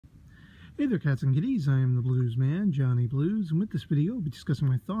Hey there, cats and kitties. I am the Blues Man, Johnny Blues, and with this video, I'll be discussing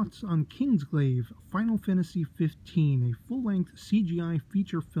my thoughts on Kingsglaive, Final Fantasy XV, a full-length CGI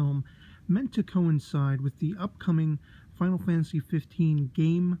feature film meant to coincide with the upcoming Final Fantasy XV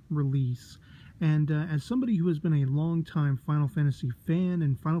game release. And as somebody who has been a long-time Final Fantasy fan,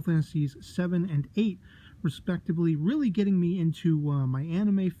 and Final Fantasies 7 and 8 respectively, really getting me into my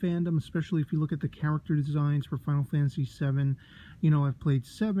anime fandom, especially if you look at the character designs for Final Fantasy 7. You know, I've played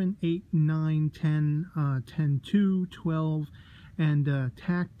 7, 8, 9, 10, 10-2, 12, and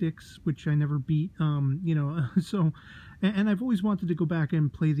Tactics, which I never beat, so, and I've always wanted to go back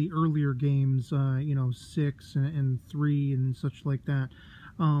and play the earlier games, 6 and 3 and such like that.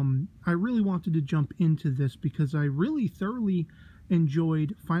 I really wanted to jump into this because I really thoroughly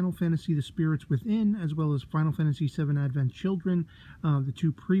enjoyed Final Fantasy The Spirits Within, as well as Final Fantasy VII Advent Children, the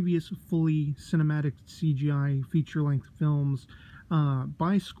two previous fully cinematic CGI feature-length films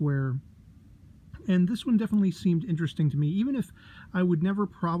by Square. And this one definitely seemed interesting to me, even if I would never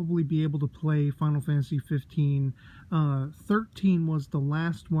probably be able to play Final Fantasy 15. 13 was the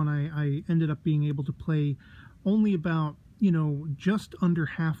last one I ended up being able to play only about, just under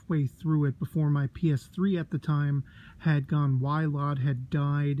halfway through it before my PS3 at the time had gone wild, had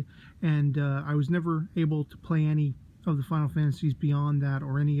died, and I was never able to play any of the Final Fantasies beyond that,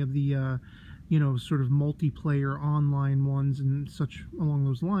 or any of the, sort of multiplayer online ones and such along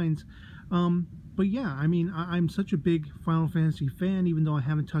those lines. But yeah, I mean, I'm such a big Final Fantasy fan, even though I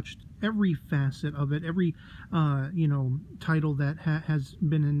haven't touched every facet of it, every, title that has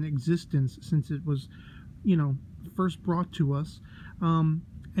been in existence since it was, first brought to us. And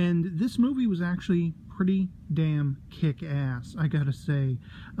this movie was actually pretty damn kick-ass, I gotta say,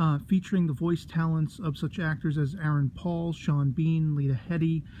 featuring the voice talents of such actors as Aaron Paul, Sean Bean, Lita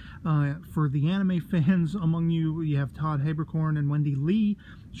Headey. For the anime fans among you, you have Todd Haberkorn and Wendy Lee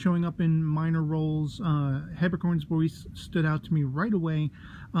showing up in minor roles. Haberkorn's voice stood out to me right away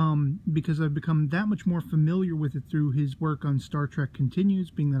because I've become that much more familiar with it through his work on Star Trek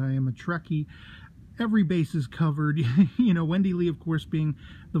Continues, being that I am a Trekkie. Every base is covered. Wendy Lee, of course, being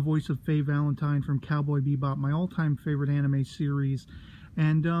the voice of Faye Valentine from Cowboy Bebop, my all-time favorite anime series.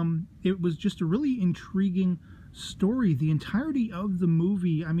 And it was just a really intriguing story. The entirety of the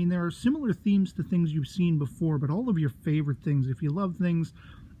movie, I mean, there are similar themes to things you've seen before, but all of your favorite things, if you love things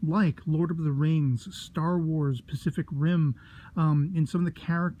like Lord of the Rings, Star Wars, Pacific Rim, in some of the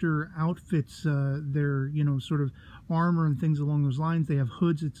character outfits, their, sort of armor and things along those lines. They have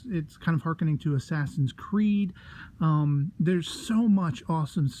hoods. It's kind of hearkening to Assassin's Creed. There's so much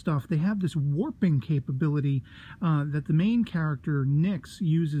awesome stuff. They have this warping capability that the main character, Nyx,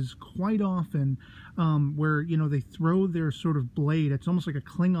 uses quite often, where, they throw their sort of blade. It's almost like a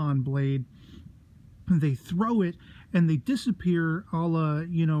Klingon blade. They throw it, and they disappear a la,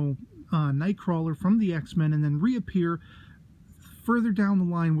 Nightcrawler from the X-Men, and then reappear further down the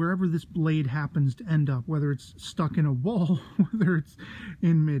line wherever this blade happens to end up, whether it's stuck in a wall, whether it's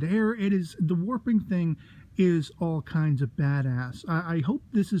in midair. The warping thing is all kinds of badass. I hope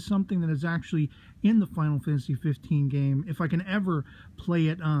this is something that is actually in the Final Fantasy 15 game. If I can ever play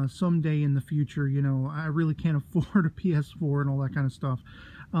it someday in the future, I really can't afford a PS4 and all that kind of stuff.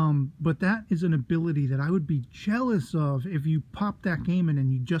 But that is an ability that I would be jealous of if you pop that game in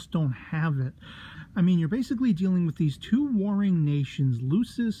and you just don't have it. I mean, you're basically dealing with these two warring nations,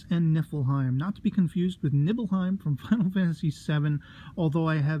 Lucis and Niflheim, not to be confused with Nibelheim from Final Fantasy VII, although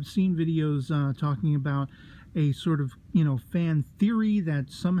I have seen videos talking about a sort of, fan theory that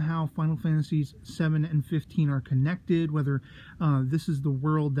somehow Final Fantasies 7 and 15 are connected, whether this is the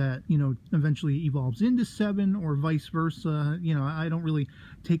world that, eventually evolves into 7 or vice versa. I don't really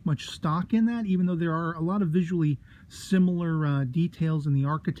take much stock in that, even though there are a lot of visually similar details in the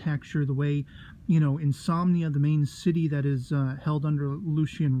architecture, the way, Insomnia, the main city that is held under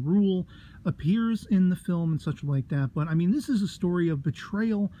Lucian rule, appears in the film and such like that. But, I mean, this is a story of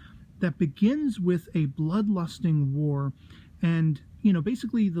betrayal that begins with a bloodlusting war, and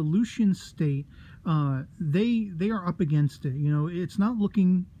basically the Lucian state, they are up against it. It's not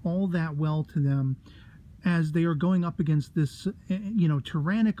looking all that well to them as they are going up against this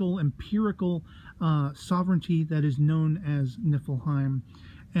tyrannical, empirical sovereignty that is known as Niflheim.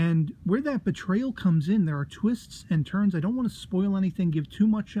 And where that betrayal comes in, there are twists and turns. I don't want to spoil anything, give too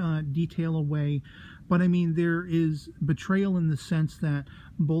much detail away, but I mean, there is betrayal in the sense that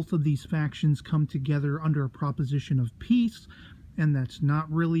both of these factions come together under a proposition of peace. and that's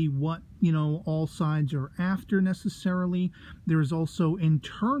not really what, all sides are after necessarily. There's also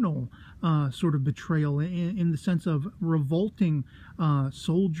internal sort of betrayal in the sense of revolting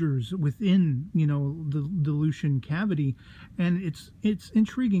soldiers within, the Lucian cavity. And it's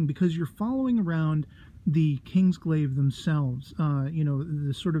intriguing because you're following around the Kingsglaive themselves,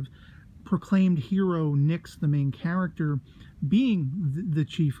 the sort of proclaimed hero Nyx, the main character, being the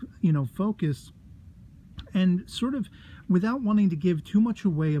chief, focus. And sort of, without wanting to give too much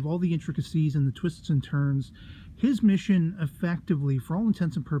away of all the intricacies and the twists and turns, his mission effectively, for all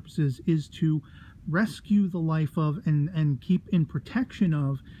intents and purposes, is to rescue the life of and keep in protection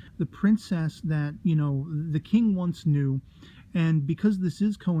of the princess that, the king once knew. And because this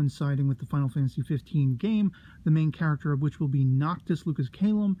is coinciding with the Final Fantasy 15 game, the main character of which will be Noctis Lucas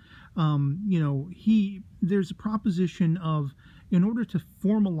Calum, there's a proposition of, in order to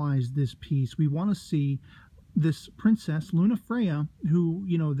formalize this piece, we want to see this princess, Luna Freya, who,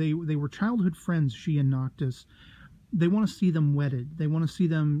 they were childhood friends, she and Noctis. They want to see them wedded. They want to see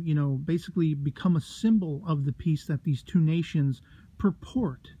them, basically become a symbol of the peace that these two nations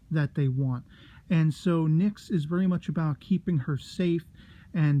purport that they want. And so Nyx is very much about keeping her safe.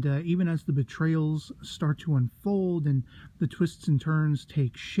 And even as the betrayals start to unfold and the twists and turns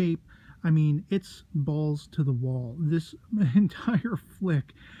take shape, I mean, it's balls to the wall. This entire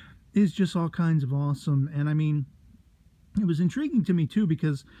flick is just all kinds of awesome. And I mean, it was intriguing to me too,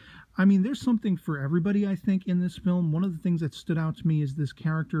 because I mean, there's something for everybody, I think, in this film. One of the things that stood out to me is this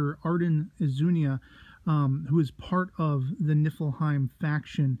character, Arden Izunia, who is part of the Niflheim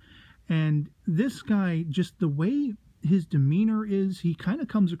faction. And this guy, just the way his demeanor is, he kind of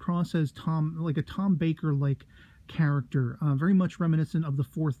comes across as like a Tom Baker-like character, very much reminiscent of the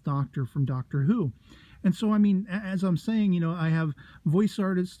Fourth Doctor from Doctor Who. And so, I mean, as I'm saying, I have voice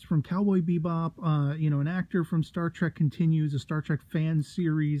artists from Cowboy Bebop, an actor from Star Trek Continues, a Star Trek fan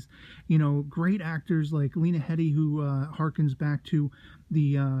series, great actors like Lena Headey, who harkens back to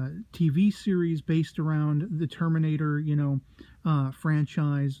the TV series based around the Terminator,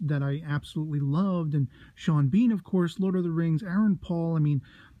 franchise that I absolutely loved, and Sean Bean, of course, Lord of the Rings, Aaron Paul. I mean,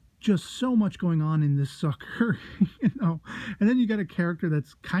 just so much going on in this sucker, And then you got a character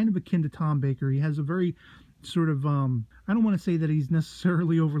that's kind of akin to Tom Baker. He has a very sort of, I don't want to say that he's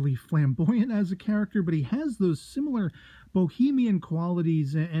necessarily overly flamboyant as a character, but he has those similar bohemian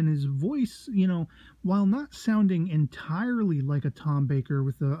qualities, and his voice, while not sounding entirely like a Tom Baker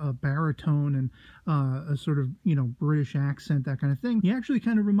with a baritone and a sort of, British accent, that kind of thing, he actually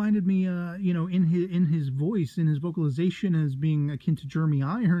kind of reminded me, in his voice, in his vocalization, as being akin to Jeremy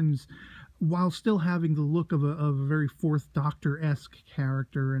Irons, while still having the look of a very Fourth Doctor-esque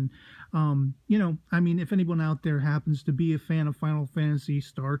character. And, I mean, if anyone out there happens to be a fan of Final Fantasy,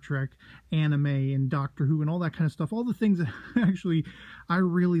 Star Trek, anime, and Doctor Who, and all that kind of stuff, all the things that actually I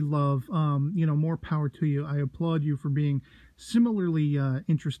really love, more power to you. I applaud you for being similarly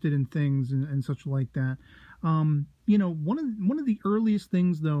interested in things and such like that. One of the earliest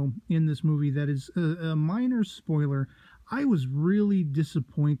things, though, in this movie that is a minor spoiler, I was really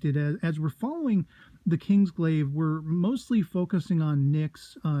disappointed. As we're following the Kingsglaive, we're mostly focusing on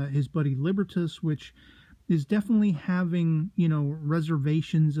Nyx, his buddy Libertas, which is definitely having,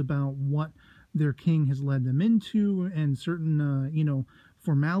 reservations about what their king has led them into, and certain,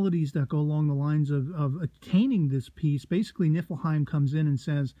 formalities that go along the lines of attaining this peace. Basically, Niflheim comes in and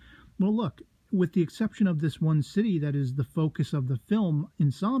says, well, look, with the exception of this one city that is the focus of the film,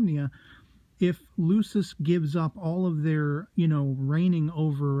 Insomnia, if Lucis gives up all of their, reigning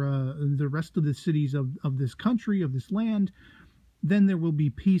over the rest of the cities of this country, of this land, then there will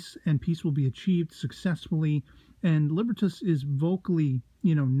be peace, and peace will be achieved successfully. And Libertas is vocally,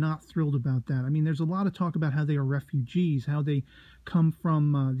 not thrilled about that. I mean, there's a lot of talk about how they are refugees, how they come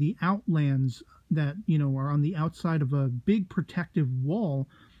from the outlands that, are on the outside of a big protective wall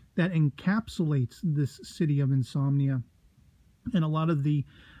that encapsulates this city of Insomnia. And a lot of the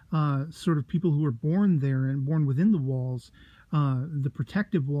sort of people who were born there and born within the walls, the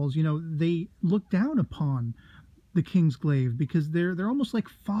protective walls, they look down upon the Kingsglaive because they're almost like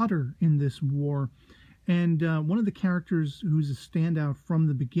fodder in this war. And one of the characters who's a standout from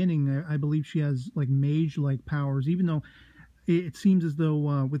the beginning, I believe she has like mage-like powers, even though it seems as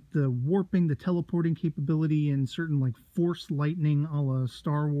though with the warping, the teleporting capability, and certain like force lightning a la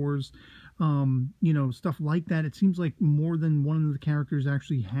Star Wars, stuff like that, it seems like more than one of the characters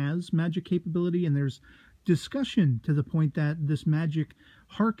actually has magic capability. And there's discussion to the point that this magic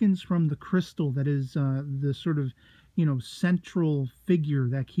harkens from the crystal that is the sort of, central figure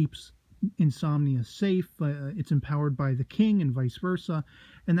that keeps Insomnia safe. It's empowered by the king and vice versa.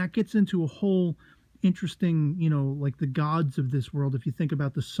 And that gets into a whole interesting, like the gods of this world. If you think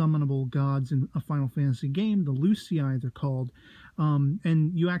about the summonable gods in a Final Fantasy game, the Lucii they're called,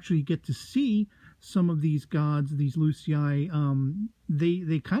 and you actually get to see some of these gods, these Lucii.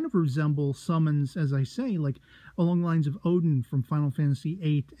 They kind of resemble summons, as I say, like along the lines of Odin from Final Fantasy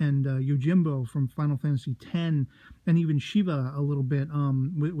VIII and Yojimbo from Final Fantasy X, and even Shiva a little bit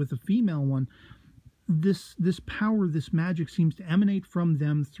with a female one. This power, this magic seems to emanate from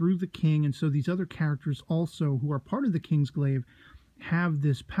them through the king, and so these other characters also, who are part of the Kingsglaive, have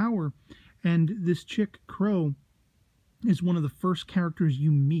this power. And this chick, Crow, is one of the first characters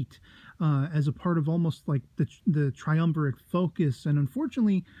you meet as a part of almost like the triumvirate focus. And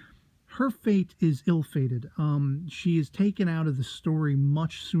unfortunately, her fate is ill-fated. She is taken out of the story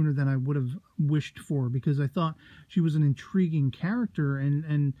much sooner than I would have wished for, because I thought she was an intriguing character,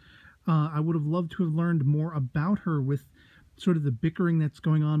 and I would have loved to have learned more about her, with sort of the bickering that's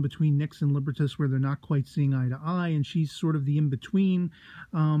going on between Nyx and Libertas, where they're not quite seeing eye to eye, and she's sort of the in-between,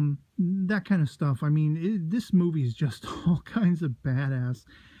 that kind of stuff. I mean, this movie is just all kinds of badass.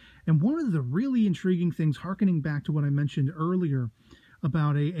 And one of the really intriguing things, harkening back to what I mentioned earlier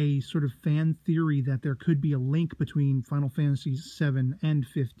about a sort of fan theory that there could be a link between Final Fantasy VII and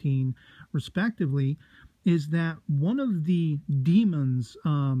 15, respectively, is that one of the demons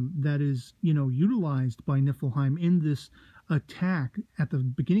that is, utilized by Niflheim in this attack at the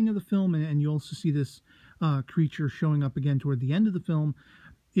beginning of the film, and you also see this creature showing up again toward the end of the film,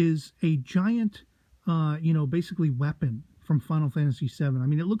 is a giant, basically weapon from Final Fantasy VII. I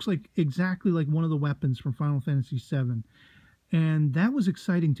mean, it looks like exactly like one of the weapons from Final Fantasy VII. And that was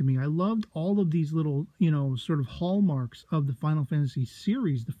exciting to me. I loved all of these little, sort of hallmarks of the Final Fantasy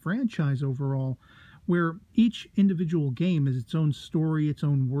series, the franchise overall, where each individual game is its own story, its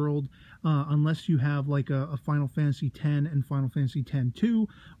own world, unless you have like a Final Fantasy X and Final Fantasy X-2,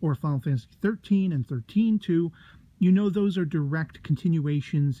 or Final Fantasy 13 and 13-2. Those are direct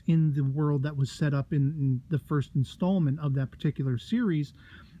continuations in the world that was set up in the first installment of that particular series,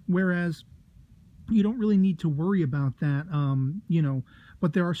 whereas you don't really need to worry about that,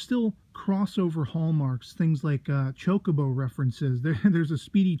 but there are still crossover hallmarks, things like Chocobo references. There's a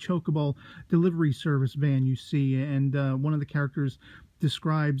speedy Chocobo delivery service van you see, and one of the characters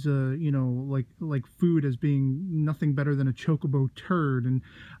describes, like food as being nothing better than a Chocobo turd, and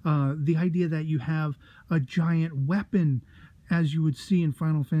the idea that you have a giant weapon, as you would see in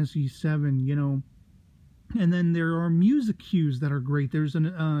Final Fantasy VII, And then there are music cues that are great. There's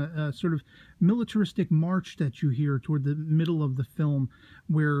a sort of militaristic march that you hear toward the middle of the film,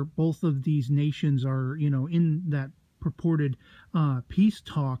 where both of these nations are, in that purported peace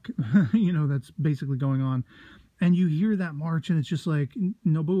talk, that's basically going on. And you hear that march, and it's just like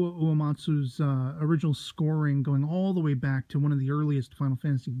Nobuo Uematsu's original scoring, going all the way back to one of the earliest Final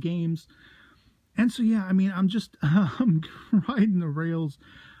Fantasy games. And so, yeah, I mean, I'm riding the rails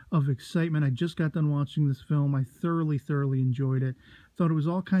of excitement. I just got done watching this film. I thoroughly enjoyed it. Thought it was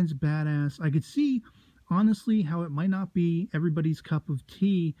all kinds of badass. I could see, honestly, how it might not be everybody's cup of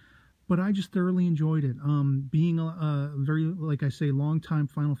tea, but I just thoroughly enjoyed it. Being a very, like I say, longtime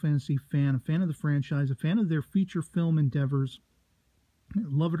Final Fantasy fan, a fan of the franchise, a fan of their feature film endeavors,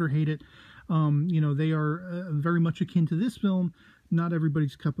 love it or hate it. They are very much akin to this film. Not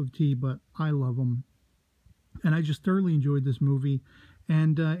everybody's cup of tea, but I love them. And I just thoroughly enjoyed this movie.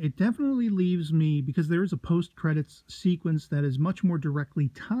 And it definitely leaves me, because there is a post-credits sequence that is much more directly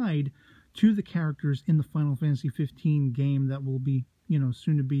tied to the characters in the Final Fantasy 15 game that will be,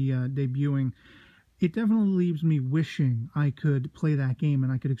 soon to be debuting. It definitely leaves me wishing I could play that game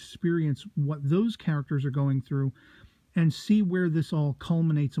and I could experience what those characters are going through and see where this all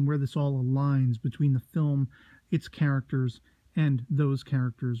culminates and where this all aligns between the film, its characters, and those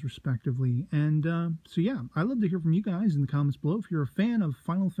characters respectively. And so yeah, I'd love to hear from you guys in the comments below. If you're a fan of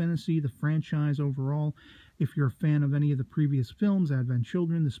Final Fantasy, the franchise overall, if you're a fan of any of the previous films, Advent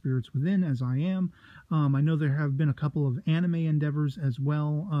Children, The Spirits Within, as I am. I know there have been a couple of anime endeavors as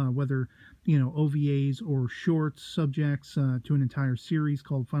well, whether, OVAs or shorts, subjects to an entire series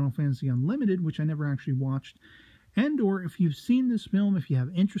called Final Fantasy Unlimited, which I never actually watched. And or if you've seen this film, if you have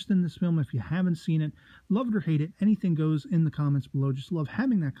interest in this film, if you haven't seen it, love it or hate it, anything goes in the comments below. Just love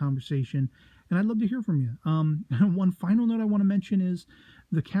having that conversation, and I'd love to hear from you. One final note I want to mention is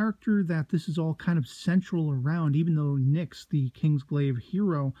the character that this is all kind of central around, even though Nyx, the Kingsglaive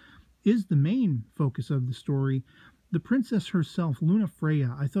hero, is the main focus of the story. The princess herself, Luna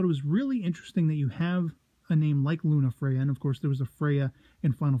Freya, I thought it was really interesting that you have a name like Luna Freya, and of course there was a Freya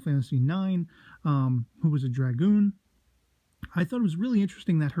in Final Fantasy IX, who was a dragoon. I thought it was really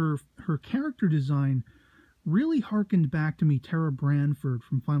interesting that her character design really harkened back to me Tara Branford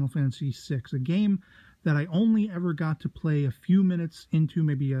from Final Fantasy VI, a game that I only ever got to play a few minutes into,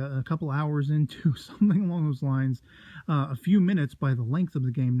 maybe a couple hours into, something along those lines. A few minutes by the length of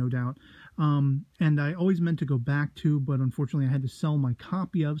the game, no doubt. And I always meant to go back to, but unfortunately I had to sell my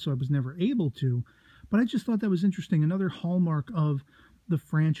copy of, so I was never able to. But I just thought that was interesting. Another hallmark of the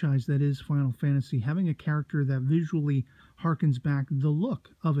franchise that is Final Fantasy, having a character that visually harkens back the look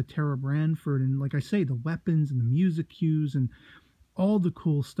of a Tara Branford. And like I say, the weapons and the music cues and all the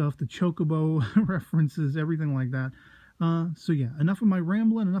cool stuff, the chocobo references, everything like that. So yeah, enough of my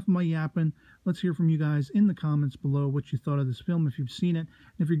rambling, enough of my yapping. Let's hear from you guys in the comments below what you thought of this film, if you've seen it,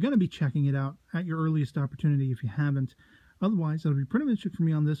 and if you're going to be checking it out at your earliest opportunity if you haven't. Otherwise, that'll be pretty much it for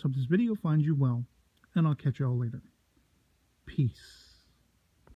me on this. Hope this video finds you well, and I'll catch you all later. Peace.